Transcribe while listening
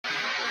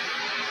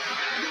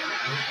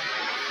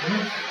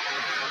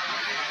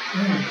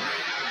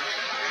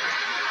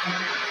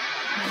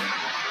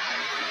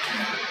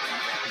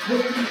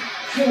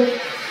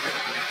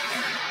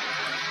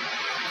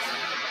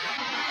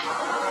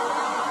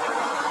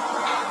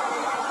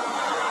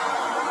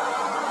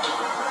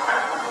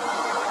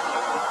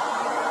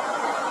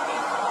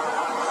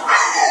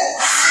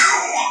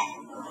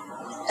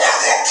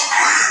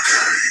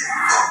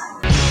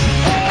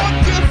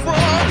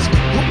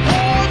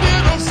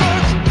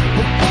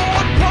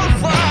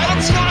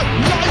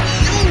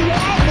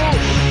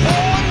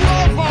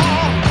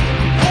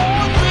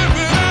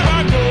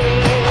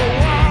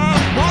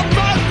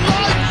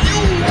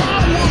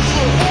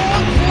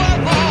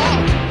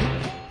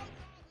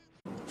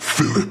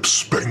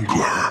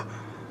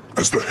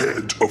As the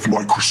head of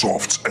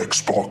Microsoft's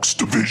Xbox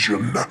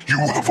division, you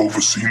have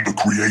overseen the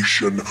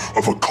creation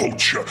of a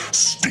culture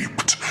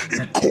steeped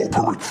in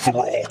corporate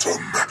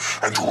thraldom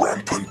and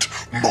rampant,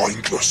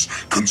 mindless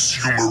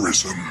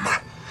consumerism.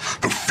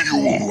 The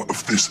fuel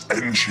of this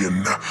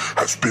engine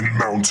has been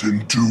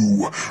Mountain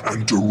Dew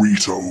and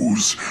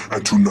Doritos,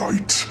 and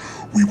tonight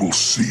we will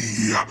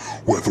see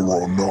whether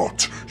or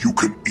not you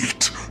can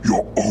eat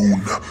your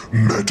own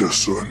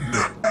medicine.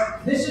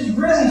 This is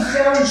really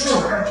sound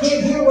short. I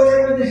can't hear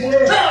whatever this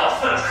is. Oh,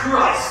 for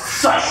Christ's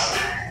sake!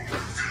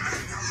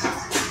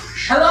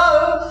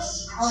 Hello?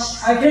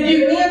 Can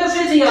you hear the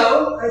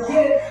video? I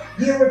can't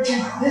hear what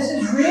you... This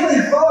is really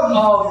foggy.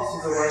 Oh, this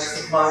is a waste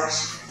of mine.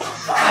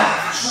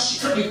 It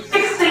took me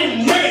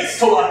 15 minutes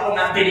to work on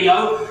that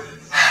video.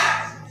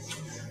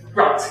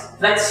 Right,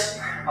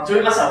 I'll do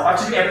it myself. I have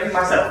to do everything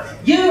myself.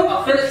 You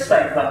are Philip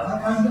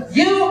Spangler.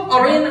 You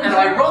are in an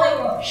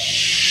ironic...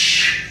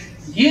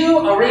 You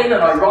are in an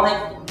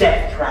ironic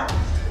death trap.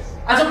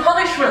 As a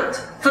punishment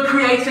for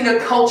creating a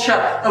culture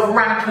of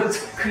rampant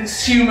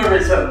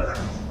consumerism,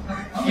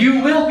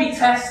 you will be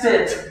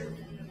tested.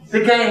 The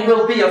game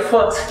will be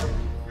afoot.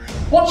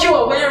 What you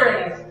are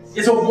wearing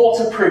is a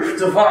waterproof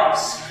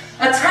device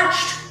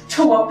attached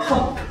to a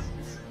pump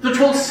that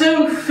will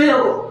soon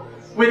fill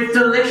with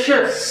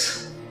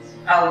delicious,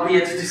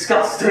 albeit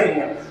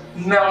disgusting,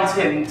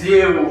 Mountain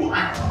Dew.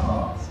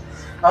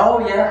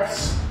 Oh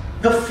yes.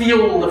 The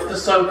fuel of the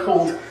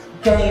so-called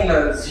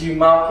gamers you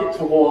market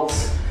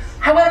towards.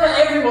 However,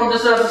 everyone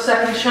deserves a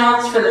second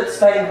chance, Philip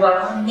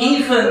Spangler.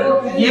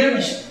 Even you.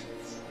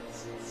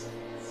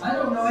 I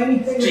don't know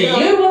anything Do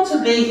you want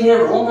to be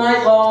here all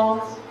night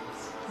long?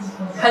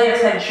 Pay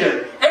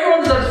attention.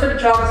 Everyone deserves a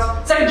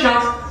second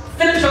chance,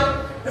 Philip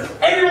chance.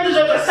 Everyone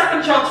deserves a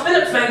second chance,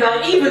 Philip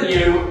Spangler, even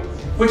you.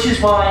 Which is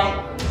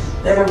why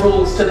there are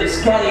rules to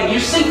this game. You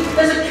see,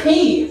 there's a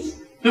key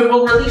that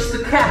will release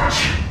the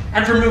catch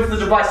and remove the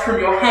device from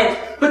your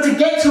head, but to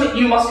get to it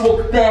you must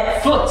walk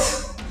barefoot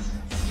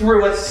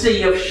through a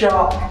sea of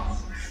sharp,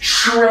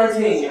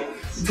 shredding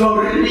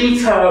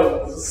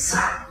Doritos.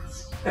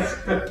 Is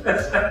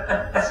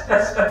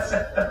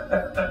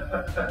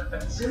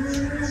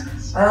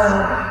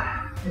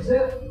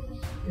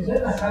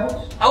that a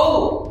house?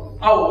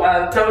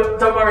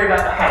 Don't worry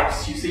about the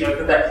house you see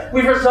over there.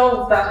 We've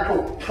resolved that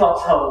little plot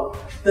hole.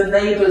 The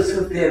neighbours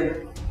have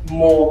been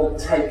more than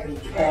taken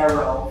care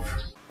of.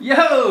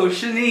 Yo,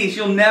 Shanice,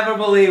 you'll never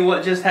believe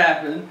what just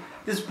happened.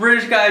 This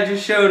British guy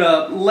just showed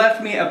up,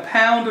 left me a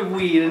pound of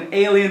weed and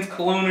aliens,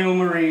 colonial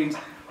marines.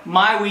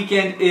 My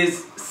weekend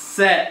is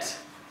set.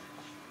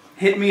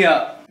 Hit me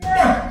up.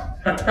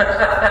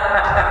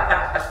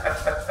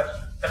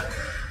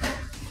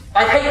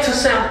 I hate to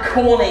sound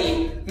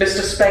corny,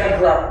 Mr.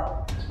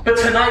 Spangler, but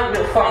tonight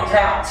we'll find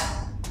out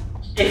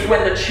if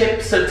when the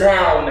chips are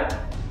down,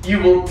 you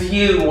will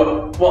do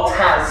what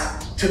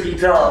has to be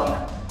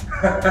done.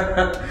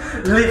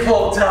 Live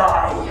or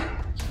die,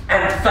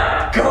 and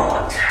thank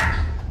God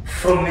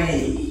for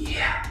me.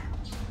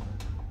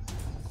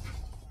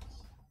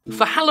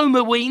 For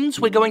Halloweens,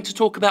 we're going to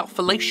talk about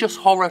fallacious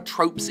horror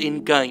tropes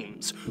in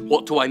games.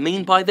 What do I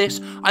mean by this?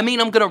 I mean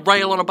I'm going to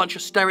rail on a bunch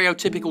of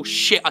stereotypical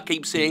shit I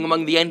keep seeing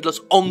among the endless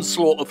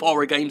onslaught of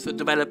horror games that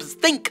developers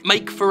think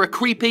make for a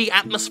creepy,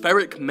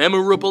 atmospheric,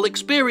 memorable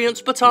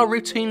experience, but are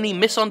routinely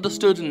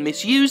misunderstood and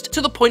misused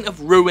to the point of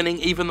ruining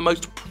even the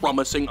most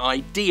promising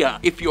idea.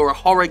 If you're a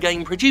horror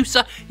game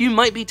producer, you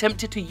might be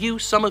tempted to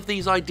use some of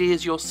these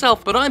ideas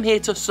yourself, but I'm here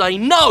to say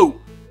no!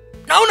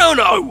 No, no,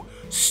 no!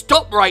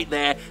 Stop right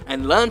there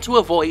and learn to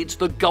avoid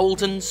the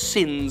golden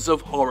sins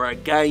of horror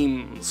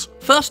games.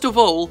 First of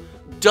all,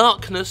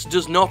 darkness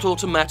does not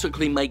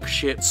automatically make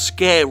shit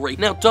scary.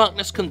 Now,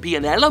 darkness can be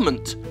an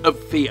element of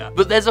fear,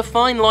 but there's a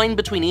fine line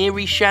between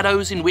eerie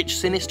shadows in which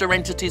sinister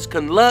entities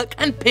can lurk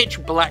and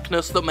pitch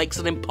blackness that makes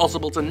it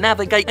impossible to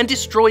navigate and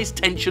destroys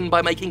tension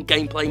by making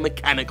gameplay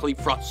mechanically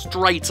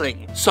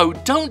frustrating. So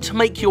don't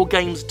make your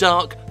games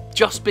dark,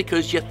 just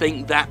because you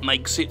think that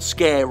makes it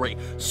scary.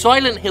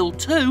 Silent Hill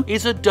 2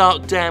 is a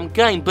dark damn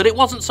game, but it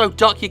wasn't so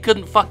dark you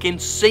couldn't fucking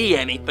see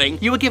anything.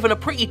 You were given a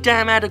pretty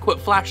damn adequate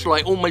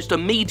flashlight almost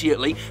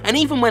immediately, and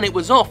even when it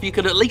was off, you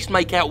could at least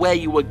make out where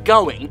you were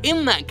going.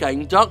 In that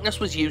game, darkness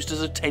was used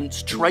as a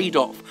tense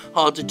trade-off.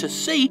 Harder to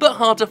see, but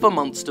harder for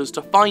monsters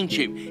to find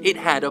you. It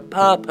had a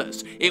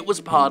purpose. It was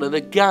part of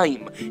the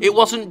game. It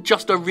wasn't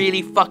just a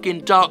really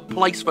fucking dark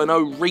place for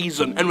no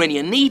reason, and when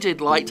you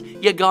needed light,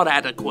 you got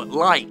adequate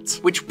light.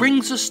 Which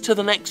brings us to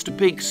the next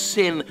big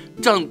sin: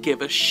 don't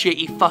give us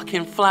shitty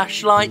fucking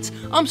flashlights.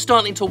 I'm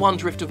starting to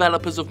wonder if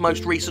developers of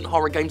most recent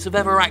horror games have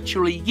ever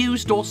actually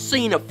used or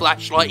seen a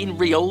flashlight in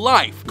real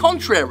life.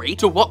 Contrary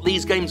to what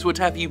these games would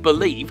have you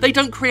believe, they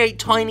don't create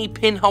tiny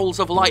pinholes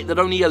of light that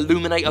only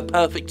illuminate a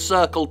perfect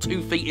circle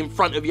 2 feet in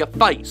front of your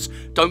face.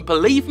 Don't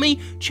believe me?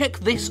 Check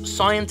this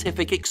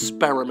scientific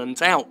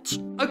experiment out.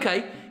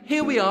 Okay,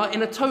 here we are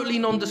in a totally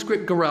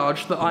nondescript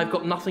garage that I've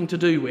got nothing to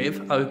do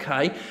with,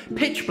 okay?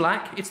 Pitch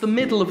black, it's the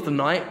middle of the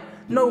night,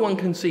 no one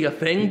can see a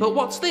thing, but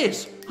what's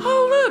this?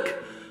 Oh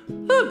look!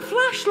 Look,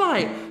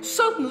 flashlight!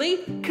 Suddenly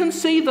can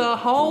see the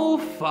whole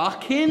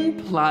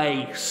fucking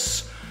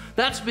place.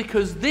 That's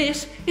because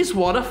this is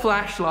what a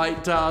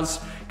flashlight does.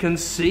 Can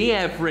see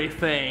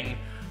everything.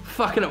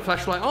 Fucking up,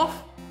 flashlight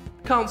off.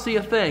 Can't see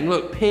a thing.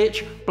 Look,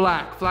 pitch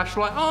black.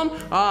 Flashlight on.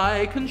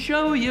 I can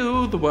show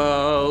you the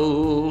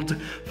world.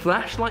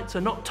 Flashlights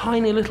are not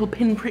tiny little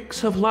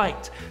pinpricks of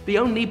light. The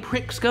only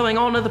pricks going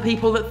on are the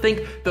people that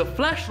think that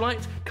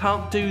flashlights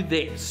can't do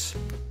this.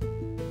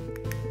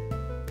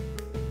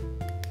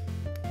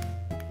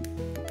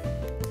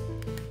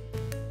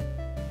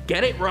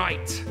 Get it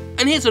right.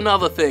 And here's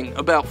another thing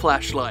about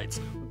flashlights.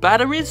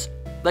 Batteries,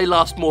 they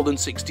last more than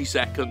 60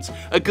 seconds.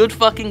 A good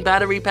fucking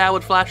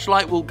battery-powered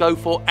flashlight will go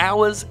for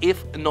hours,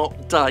 if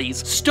not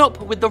days.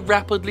 Stop with the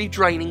rapidly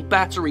draining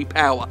battery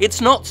power. It's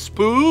not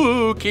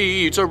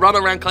spooky to run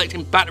around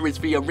collecting batteries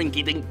for your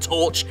rinky-dink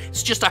torch.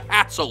 It's just a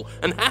hassle,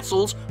 and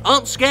hassles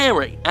aren't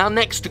scary. Our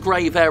next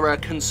grave error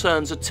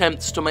concerns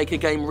attempts to make a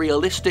game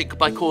realistic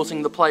by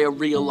causing the player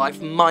real-life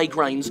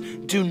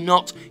migraines. Do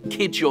not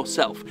kid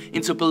yourself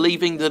into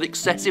believing that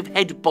excessive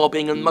head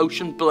bobbing and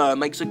motion blur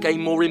makes a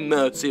game more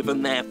immersive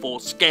and therefore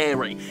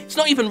scary. It's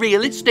not even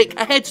realistic.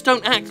 Our heads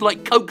don't act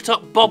like coked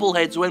up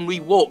bobbleheads when we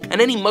walk, and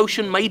any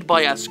motion made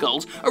by our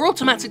skulls are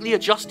automatically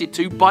adjusted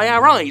to by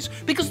our eyes,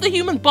 because the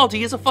human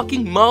body is a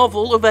fucking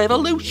marvel of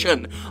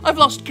evolution. I've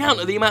lost count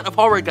of the amount of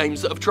horror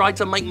games that have tried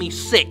to make me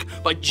sick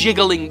by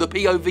jiggling the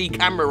POV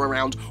camera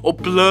around or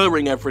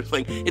blurring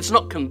everything. It's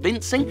not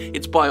convincing,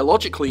 it's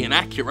biologically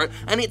inaccurate,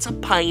 and it's a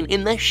pain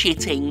in the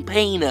shitting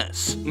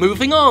penis.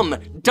 Moving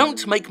on.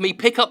 Don't make me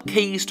pick up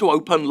keys to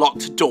open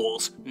locked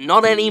doors.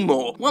 Not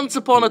anymore. Once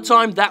upon a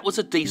time, that was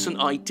a decent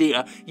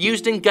idea.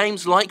 Used in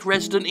games like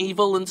Resident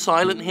Evil and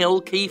Silent Hill,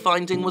 key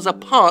finding was a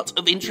part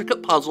of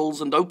intricate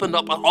puzzles and opened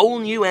up a whole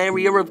new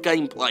area of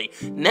gameplay.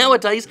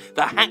 Nowadays,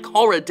 the hack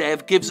horror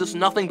dev gives us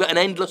nothing but an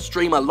endless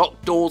stream of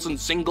locked doors and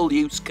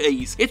single-use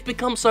keys. It's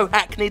become so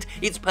hackneyed,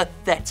 it's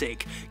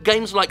pathetic.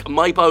 Games like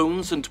My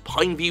Bones and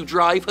Pineview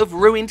Drive have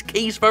ruined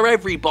keys for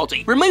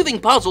everybody, removing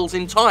puzzles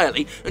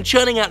entirely and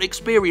churning out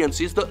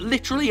experiences that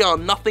literally are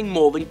nothing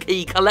more than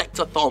key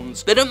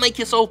collectathons. They don't make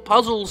you solve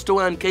puzzles to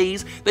earn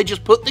keys, they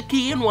just put the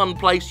key in one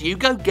place, you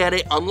go get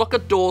it, unlock a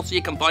door so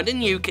you can find a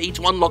new key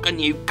to unlock a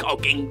new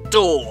cogging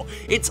door.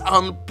 It's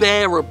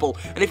unbearable,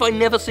 and if I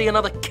never see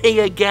another key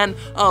again,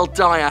 I'll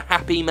die a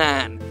happy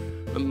man.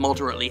 A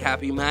moderately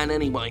happy man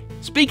anyway.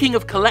 Speaking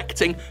of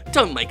collecting,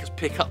 don't make us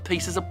pick up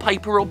pieces of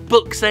paper or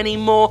books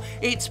anymore.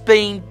 It's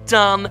been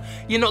done.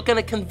 You're not going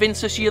to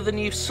convince us you're the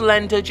new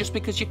Slender just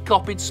because you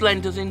copied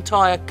Slender's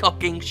entire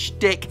cocking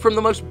shtick. From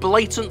the most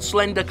blatant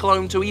Slender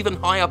clone to even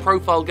higher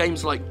profile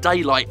games like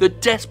Daylight, the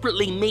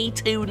desperately Me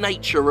Too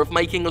nature of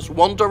making us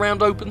wander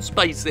around open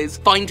spaces,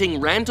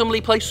 finding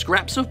randomly placed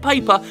scraps of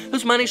paper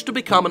has managed to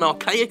become an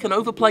archaic and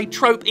overplayed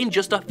trope in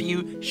just a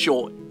few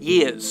short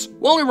years.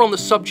 While we're on the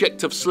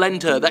subject of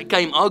Slender, that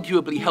game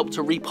arguably helped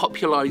to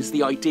repopularize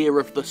the idea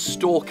of the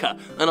Stalker,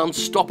 an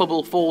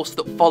unstoppable force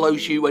that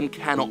follows you and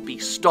cannot be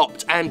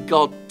stopped, and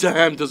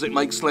goddamn does it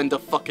make Slender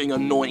fucking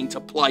annoying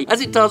to play,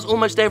 as it does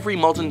almost every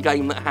modern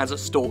game that has a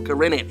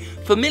Stalker in it.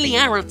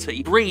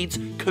 Familiarity breeds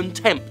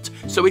contempt,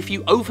 so if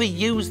you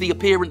overuse the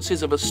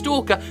appearances of a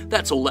Stalker,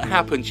 that's all that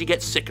happens. You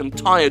get sick and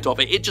tired of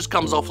it. It just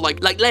comes off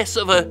like less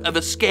of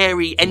a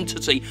scary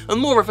entity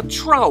and more of a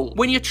troll.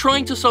 When you're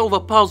trying to solve a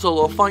puzzle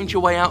or find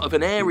your way out of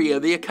an area,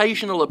 the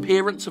occasional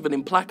appearance of an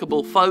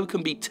implacable foe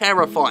can be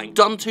terrifying.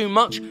 Done too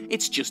much,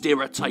 it's just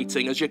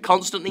irritating as you're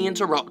constantly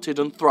interrupted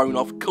and thrown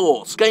off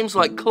course. Games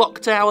like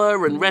Clock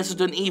Tower and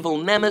Resident Evil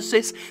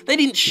Nemesis, they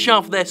didn't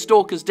shove their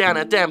stalkers down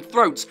our damn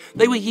throats,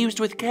 they were used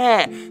with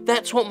care.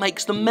 That's what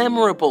makes them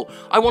memorable.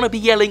 I want to be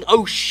yelling,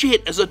 "Oh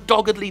shit," as a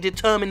doggedly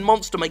determined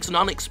monster makes an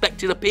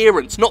unexpected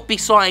appearance, not be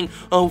sighing,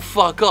 "Oh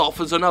fuck off,"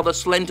 as another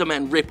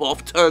Slenderman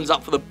ripoff turns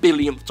up for the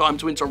billionth time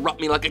to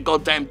interrupt me like a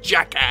goddamn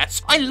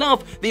jackass. I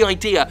love the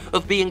idea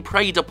of being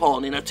preyed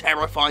upon in a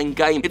terrifying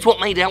game. It's what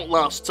made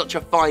Outlast such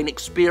a fine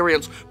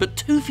experience, but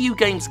too few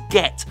games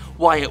get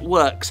why it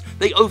works.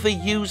 They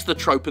overuse the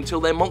trope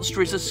until their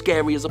monster is as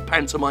scary as a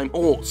pantomime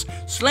horse.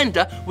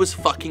 Slender was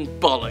fucking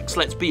bollocks,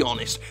 let's be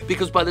honest,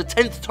 because by the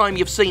 10th time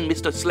you've seen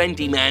Mr.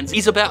 Slendymans,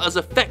 he's about as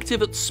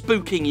effective at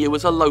spooking you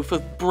as a loaf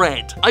of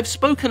bread. I've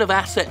spoken of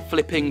asset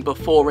flipping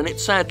before, and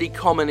it's sadly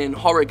common in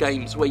horror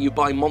games where you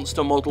buy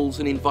monster models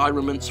and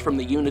environments from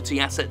the Unity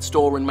asset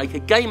store and make a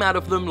game out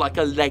of them like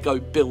a Lego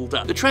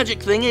builder. The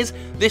tragic thing is,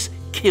 this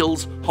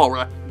kills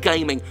horror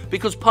gaming,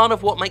 because part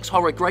of what makes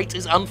horror great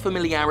is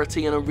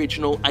unfamiliarity and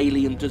original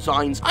alien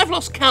designs. I've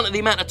lost count of the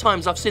amount of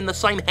times I've seen the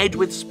same head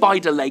with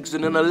spider legs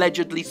in an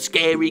allegedly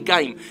scary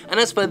game, and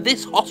as for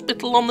this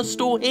hospital on the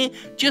store here,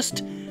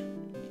 just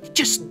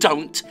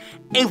don't.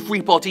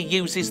 Everybody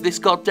uses this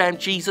goddamn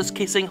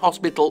Jesus-kissing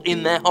hospital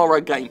in their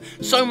horror game.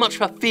 So much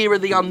for fear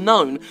of the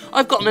unknown.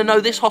 I've gotten to know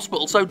this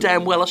hospital so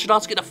damn well I should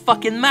ask it to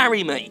fucking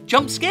marry me.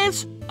 Jump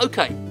scares?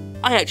 Okay.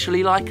 I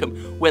actually like them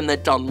when they're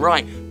done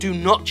right. Do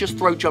not just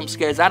throw jump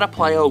scares at a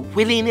player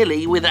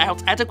willy-nilly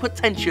without adequate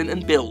tension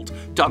and build.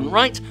 Done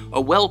right,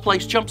 a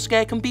well-placed jump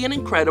scare can be an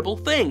incredible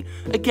thing.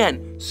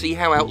 Again, see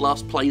how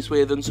Outlast plays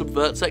with and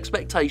subverts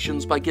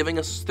expectations by giving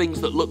us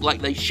things that look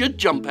like they should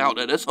jump out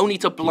at us, only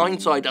to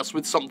blindside us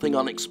with something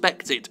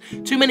unexpected.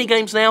 Too many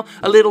games now,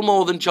 a little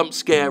more than jump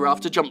scare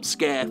after jump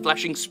scare,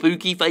 flashing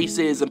spooky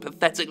faces and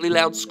pathetically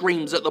loud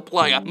screams at the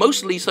player,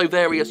 mostly so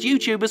various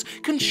YouTubers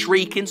can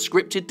shriek in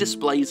scripted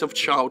displays of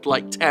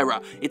childlike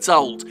terror. It's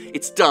old,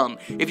 it's done.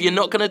 If you're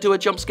not gonna do a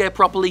jump scare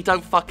properly,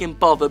 don't fucking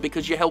bother,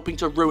 because you're helping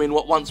to ruin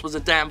what once was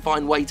a damn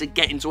fine way to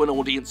get into an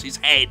audience's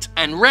head.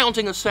 And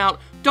rounding us out,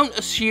 don't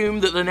assume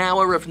that an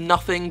hour of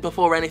nothing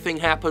before anything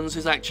happens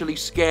is actually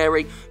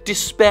scary.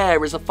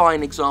 Despair is a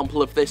fine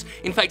example of this.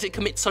 In fact, it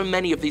commits so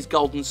many of these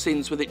golden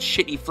sins with its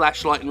shitty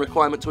flashlight and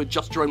requirement to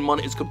adjust your own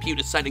monitor's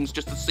computer settings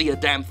just to see a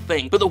damn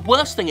thing. But the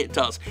worst thing it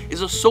does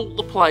is assault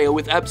the player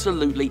with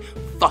absolutely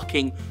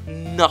fucking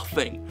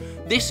nothing.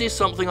 This is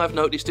something I've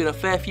noticed in a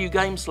fair few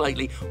games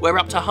lately, where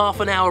up to half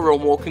an hour or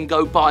more can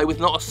go by with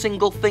not a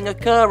single thing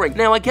occurring.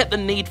 Now, I get the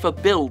need for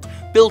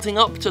building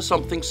up to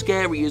something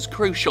scary is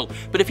crucial,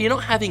 but if you're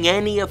not having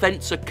any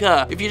events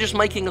occur, if you're just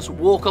making us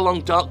walk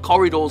along dark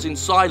corridors in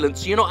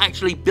silence, you're not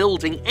actually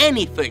building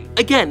anything.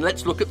 Again,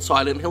 let's look at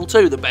Silent Hill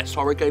 2, the best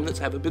horror game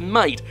that's ever been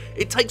made.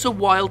 It takes a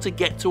while to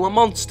get to a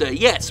monster,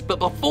 yes, but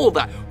before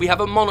that, we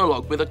have a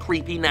monologue with a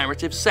creepy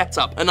narrative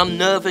setup, an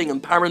unnerving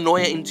and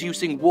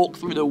paranoia-inducing walk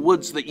through the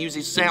woods that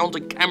uses sound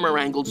and camera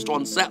angles to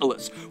unsettle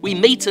us. We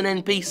meet an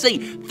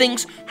NPC,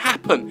 things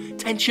happen,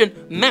 tension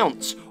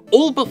mounts,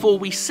 all before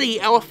we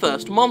see our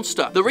first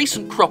monster. The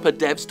recent crop of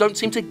devs don't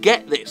seem to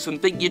get this and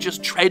think you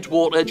just tread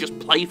water, just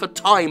play for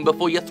time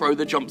before you throw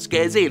the jump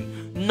scares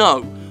in.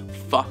 No.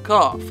 Fuck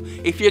off.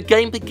 If your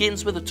game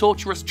begins with a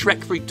torturous trek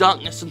through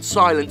darkness and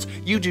silence,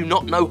 you do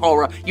not know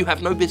horror, you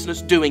have no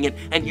business doing it,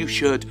 and you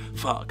should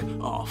fuck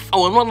off.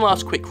 Oh, and one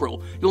last quick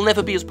rule. You'll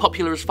never be as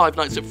popular as Five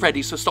Nights at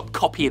Freddy's, so stop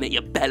copying it,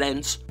 you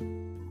bellends.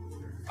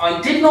 I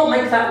did not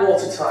make that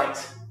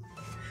watertight.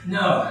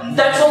 No.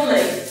 That's on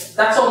me.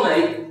 That's on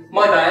me.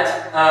 My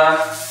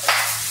bad.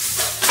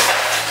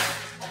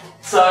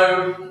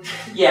 So,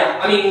 yeah,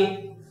 I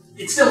mean,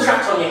 it's still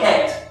trapped on your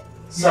head.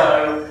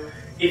 So,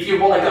 if you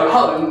want to go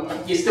home,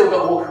 you still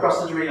got to walk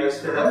across the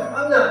Doritos field.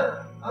 I'm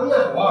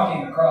not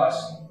walking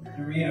across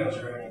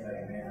Doritos or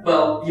anything, man.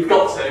 Well, you've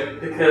got to,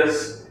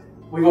 because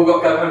we've all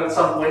got to go home at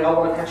some point. I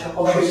want to catch up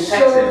on True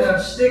Detective. I'm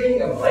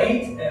sticking a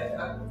late.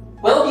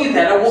 Well, you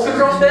better walk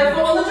across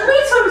barefoot on the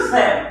Doritos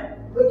then.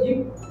 Look,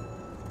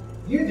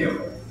 you do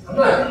it. I'm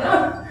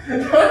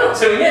not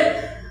doing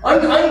it.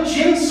 I'm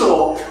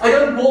Jimsaw. I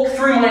don't walk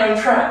through my own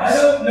traps. I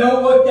don't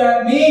know what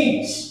that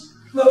means.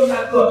 Look.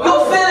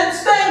 You're Philip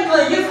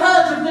Spangler. You've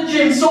heard of the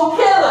Jimsaw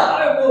killer.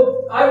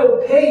 I will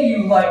pay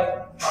you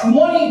like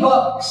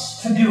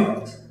 $20 to do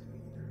it.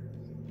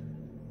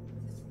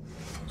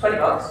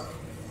 $20?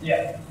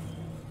 Yeah.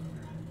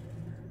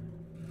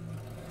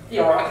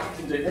 Yeah, alright, I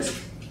can do this.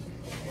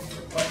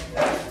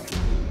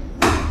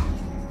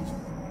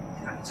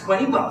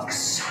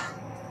 $20.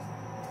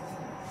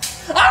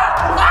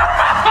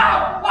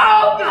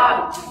 Oh god!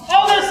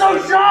 Oh, they're so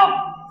sharp!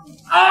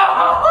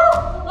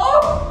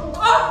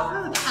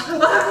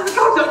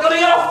 God, I gotta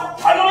get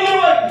off! I gotta get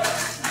away!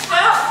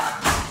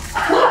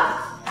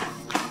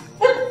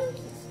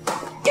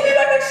 Give me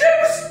back my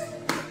shoes!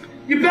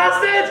 You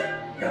bastard!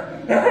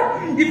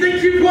 You think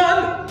you've won?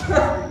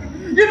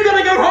 You've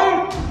gotta go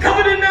home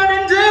covered in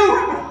Mountain Dew!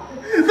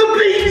 The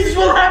bees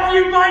will have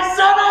you by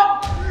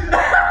sunup!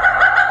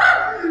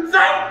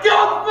 Thank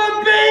God for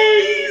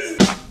bees!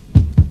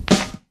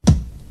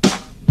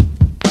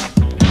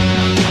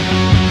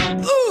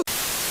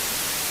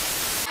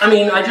 I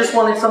mean, I just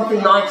wanted something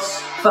nice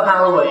for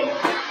Halloween.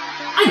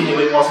 I knew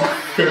it wasn't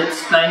Philip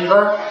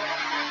Spangler.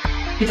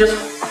 He just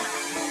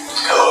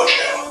Hello,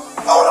 Jim.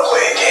 I want to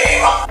play a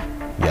game.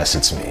 Yes,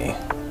 it's me,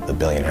 the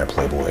billionaire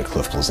playboy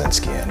Cliff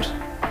Bleszinski, and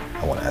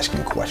I want to ask you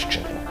a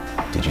question.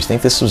 Did you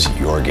think this was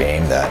your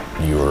game, that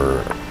you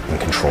were in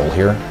control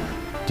here?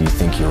 Do you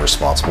think you're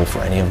responsible for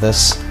any of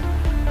this?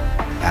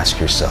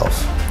 Ask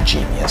yourself,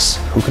 genius,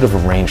 who could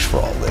have arranged for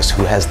all this?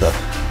 Who has the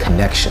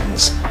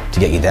connections to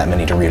get you that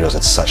many Doritos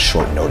at such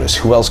short notice?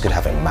 Who else could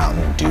have a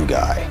Mountain Dew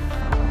guy?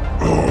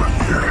 Oh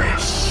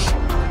yes,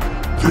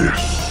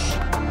 this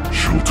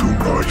shall do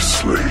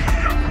nicely.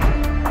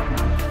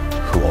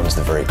 Who owns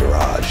the very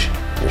garage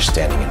you're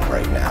standing in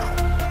right now?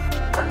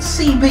 That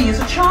CB is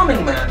a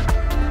charming man.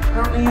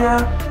 Apparently,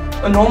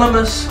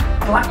 anonymous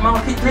black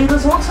market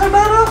dealers aren't so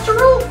bad after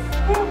all.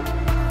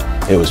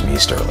 It was me,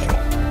 Sterling.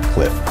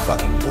 Cliff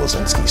fucking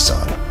Bleszinski's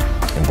son.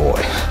 And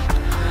boy,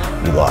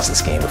 you lost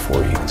this game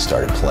before you even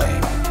started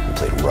playing. You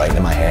played right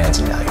into my hands,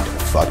 and now you've been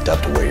fucked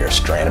up to where you're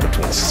stranded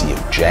between a sea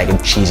of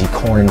jagged, cheesy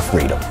corn and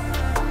freedom.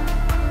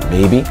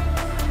 Maybe,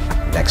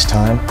 next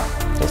time,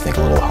 you'll think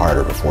a little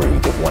harder before you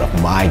give one of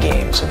my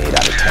games an 8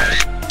 out of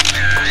 10.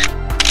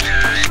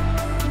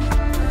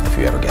 If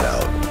you ever get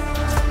out.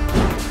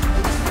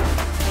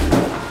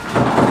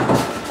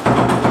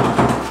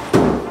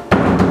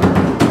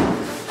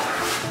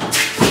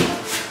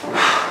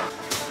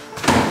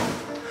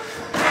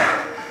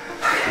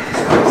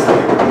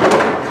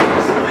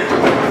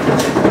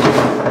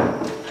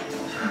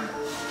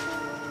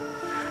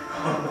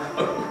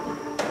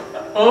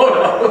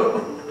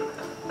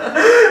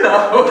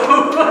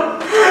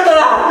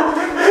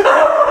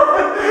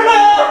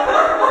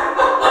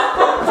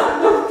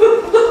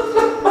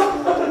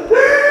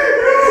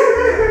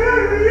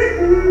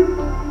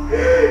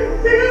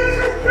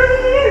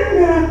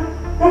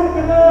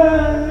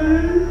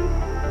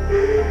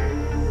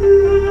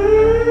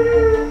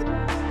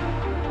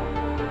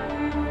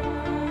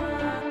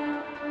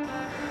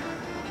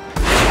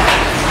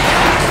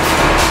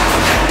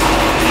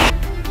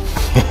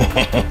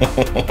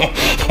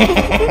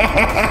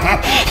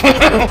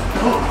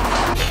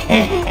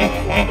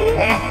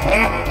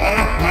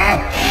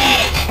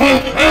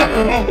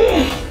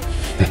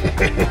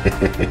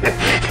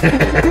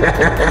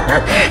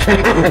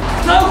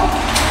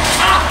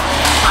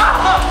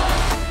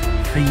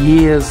 For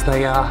years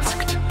they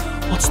asked,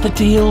 what's the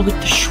deal with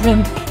the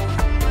shrimp?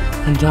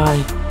 And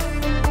I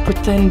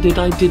pretended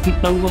I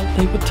didn't know what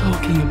they were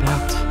talking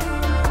about.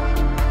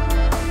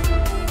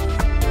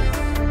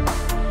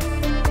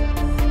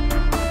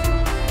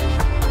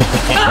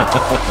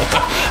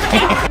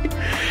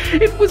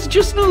 It was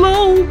just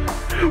low,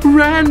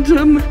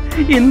 random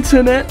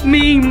internet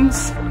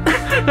memes.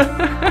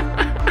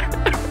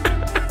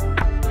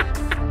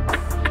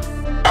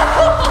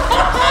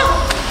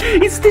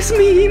 Is this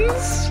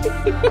memes?